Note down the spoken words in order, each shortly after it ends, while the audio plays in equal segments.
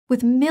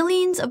With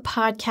millions of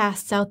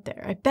podcasts out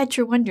there, I bet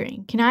you're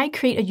wondering, can I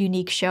create a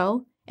unique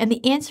show? And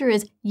the answer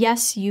is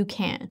yes, you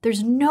can.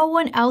 There's no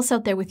one else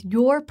out there with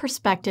your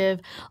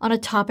perspective on a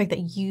topic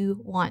that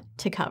you want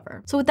to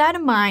cover. So with that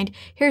in mind,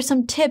 here are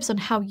some tips on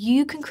how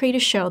you can create a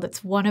show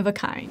that's one of a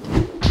kind.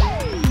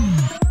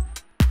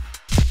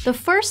 The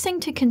first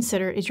thing to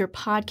consider is your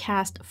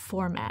podcast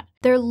format.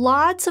 There are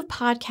lots of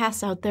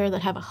podcasts out there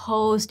that have a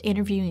host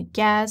interviewing a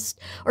guest,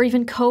 or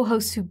even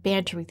co-hosts who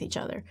banter with each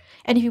other.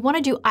 And if you want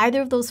to do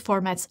either of those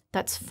formats,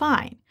 that's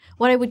fine.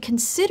 What I would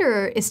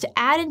consider is to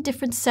add in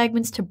different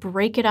segments to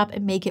break it up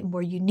and make it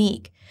more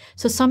unique.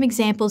 So some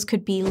examples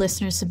could be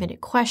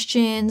listener-submitted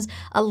questions,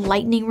 a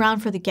lightning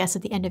round for the guests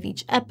at the end of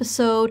each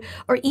episode,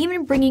 or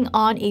even bringing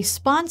on a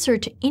sponsor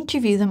to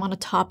interview them on a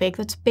topic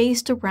that's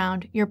based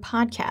around your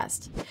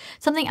podcast.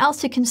 Something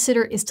else to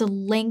consider is the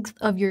length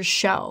of your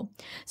show.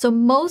 So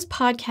most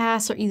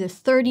podcasts are either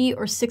 30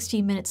 or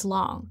 60 minutes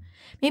long.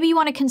 Maybe you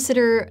want to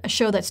consider a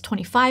show that's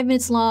 25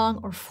 minutes long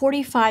or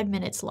 45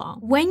 minutes long.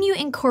 When you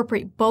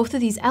incorporate both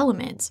of these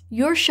elements,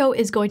 your show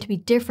is going to be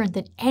different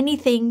than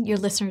anything your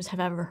listeners have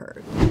ever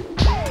heard.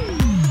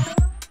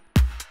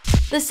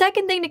 The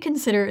second thing to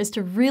consider is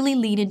to really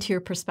lean into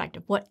your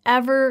perspective,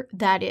 whatever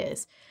that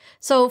is.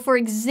 So for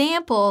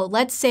example,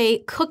 let's say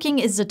cooking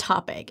is the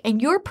topic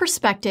and your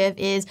perspective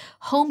is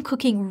home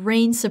cooking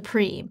reigns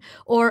supreme,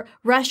 or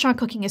restaurant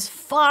cooking is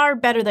far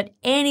better than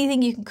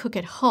anything you can cook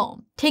at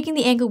home. Taking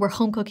the angle where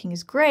home cooking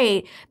is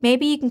great,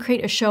 maybe you can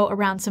create a show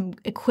around some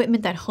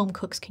equipment that home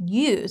cooks can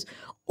use.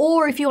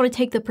 Or if you want to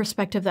take the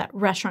perspective that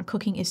restaurant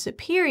cooking is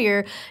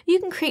superior, you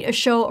can create a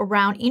show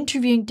around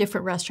interviewing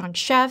different restaurant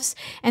chefs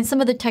and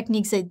some of the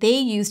techniques that they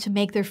use to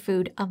make their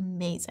food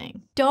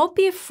amazing. Don't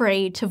be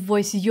afraid to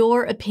voice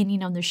your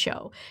opinion on the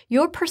show.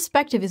 Your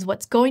perspective is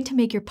what's going to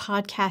make your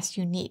podcast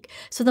unique.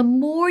 So the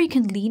more you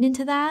can lean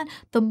into that,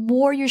 the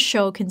more your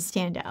show can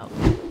stand out.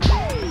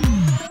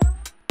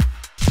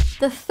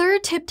 The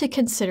third tip to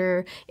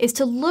consider is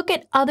to look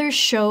at other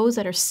shows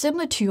that are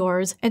similar to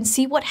yours and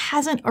see what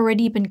hasn't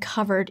already been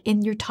covered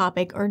in your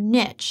topic or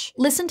niche.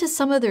 Listen to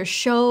some of their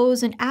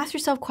shows and ask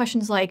yourself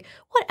questions like,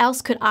 what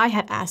else could I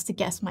have asked the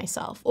guest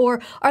myself?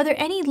 Or are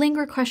there any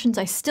lingering questions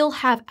I still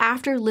have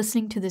after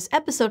listening to this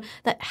episode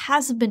that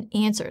hasn't been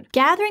answered?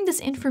 Gathering this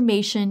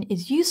information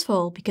is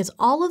useful because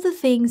all of the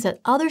things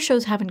that other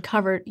shows haven't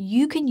covered,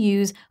 you can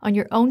use on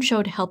your own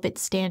show to help it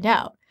stand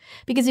out.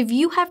 Because if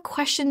you have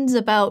questions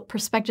about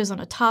perspectives on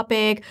a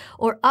topic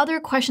or other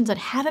questions that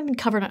haven't been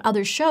covered on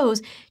other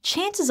shows,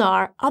 chances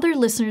are other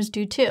listeners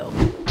do too.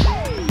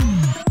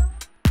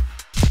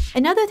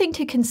 Another thing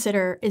to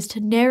consider is to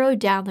narrow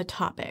down the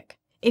topic.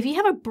 If you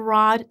have a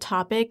broad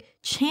topic,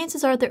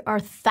 chances are there are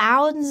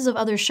thousands of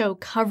other shows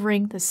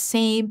covering the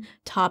same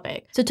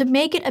topic. So to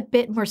make it a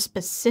bit more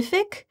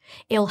specific,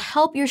 it'll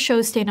help your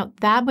show stand out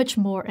that much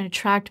more and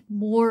attract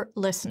more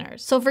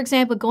listeners. So for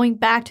example, going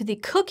back to the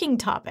cooking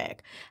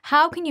topic,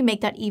 how can you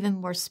make that even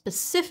more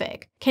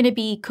specific? Can it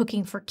be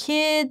cooking for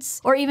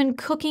kids or even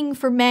cooking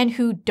for men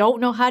who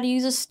don't know how to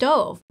use a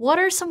stove? What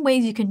are some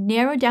ways you can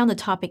narrow down the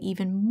topic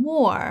even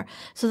more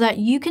so that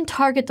you can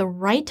target the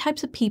right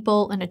types of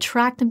people and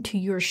attract them to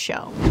your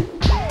show?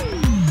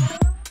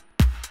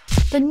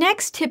 The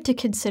next tip to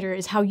consider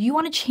is how you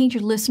want to change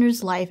your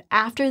listener's life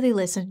after they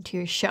listen to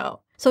your show.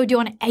 So do you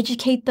want to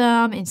educate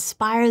them,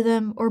 inspire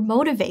them, or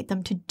motivate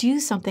them to do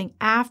something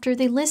after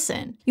they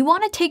listen? You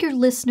want to take your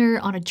listener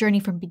on a journey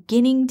from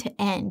beginning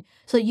to end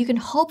so that you can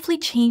hopefully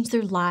change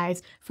their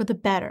lives for the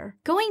better.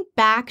 Going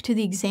back to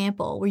the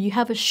example where you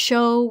have a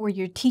show where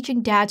you're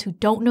teaching dads who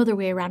don't know their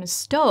way around a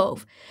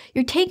stove,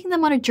 you're taking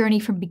them on a journey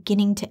from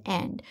beginning to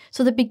end.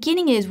 So the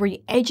beginning is where you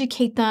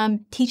educate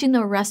them, teaching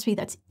them a recipe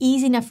that's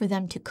easy enough for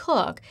them to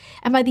cook.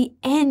 And by the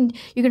end,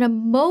 you're going to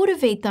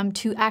motivate them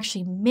to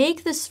actually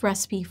make this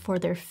recipe for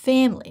their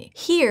family.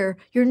 Here,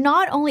 you're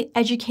not only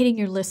educating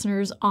your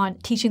listeners on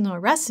teaching them a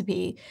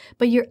recipe,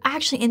 but you're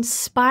actually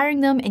inspiring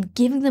them and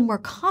giving them more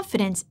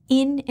confidence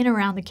in and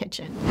around the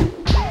kitchen.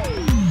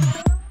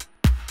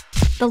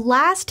 The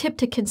last tip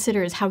to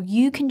consider is how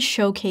you can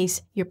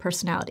showcase your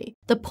personality.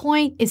 The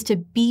point is to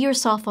be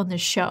yourself on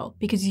this show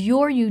because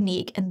you're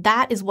unique and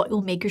that is what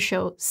will make your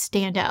show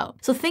stand out.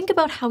 So think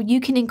about how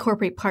you can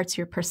incorporate parts of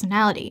your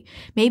personality.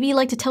 Maybe you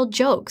like to tell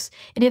jokes,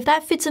 and if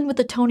that fits in with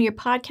the tone of your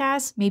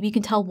podcast, maybe you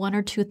can tell one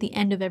or two at the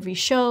end of every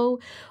show,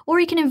 or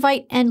you can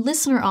invite a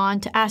listener on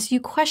to ask you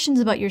questions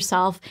about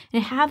yourself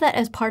and have that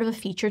as part of a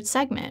featured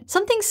segment.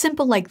 Something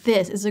simple like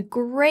this is a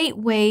great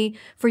way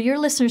for your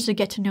listeners to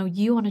get to know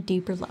you on a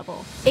deeper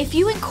level. If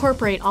you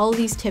incorporate all of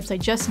these tips I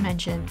just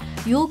mentioned,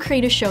 you'll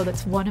create a show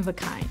that's one of a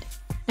kind.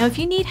 Now, if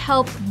you need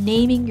help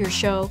naming your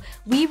show,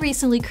 we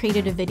recently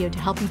created a video to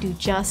help you do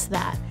just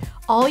that.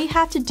 All you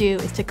have to do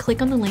is to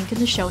click on the link in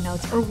the show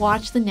notes or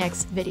watch the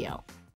next video.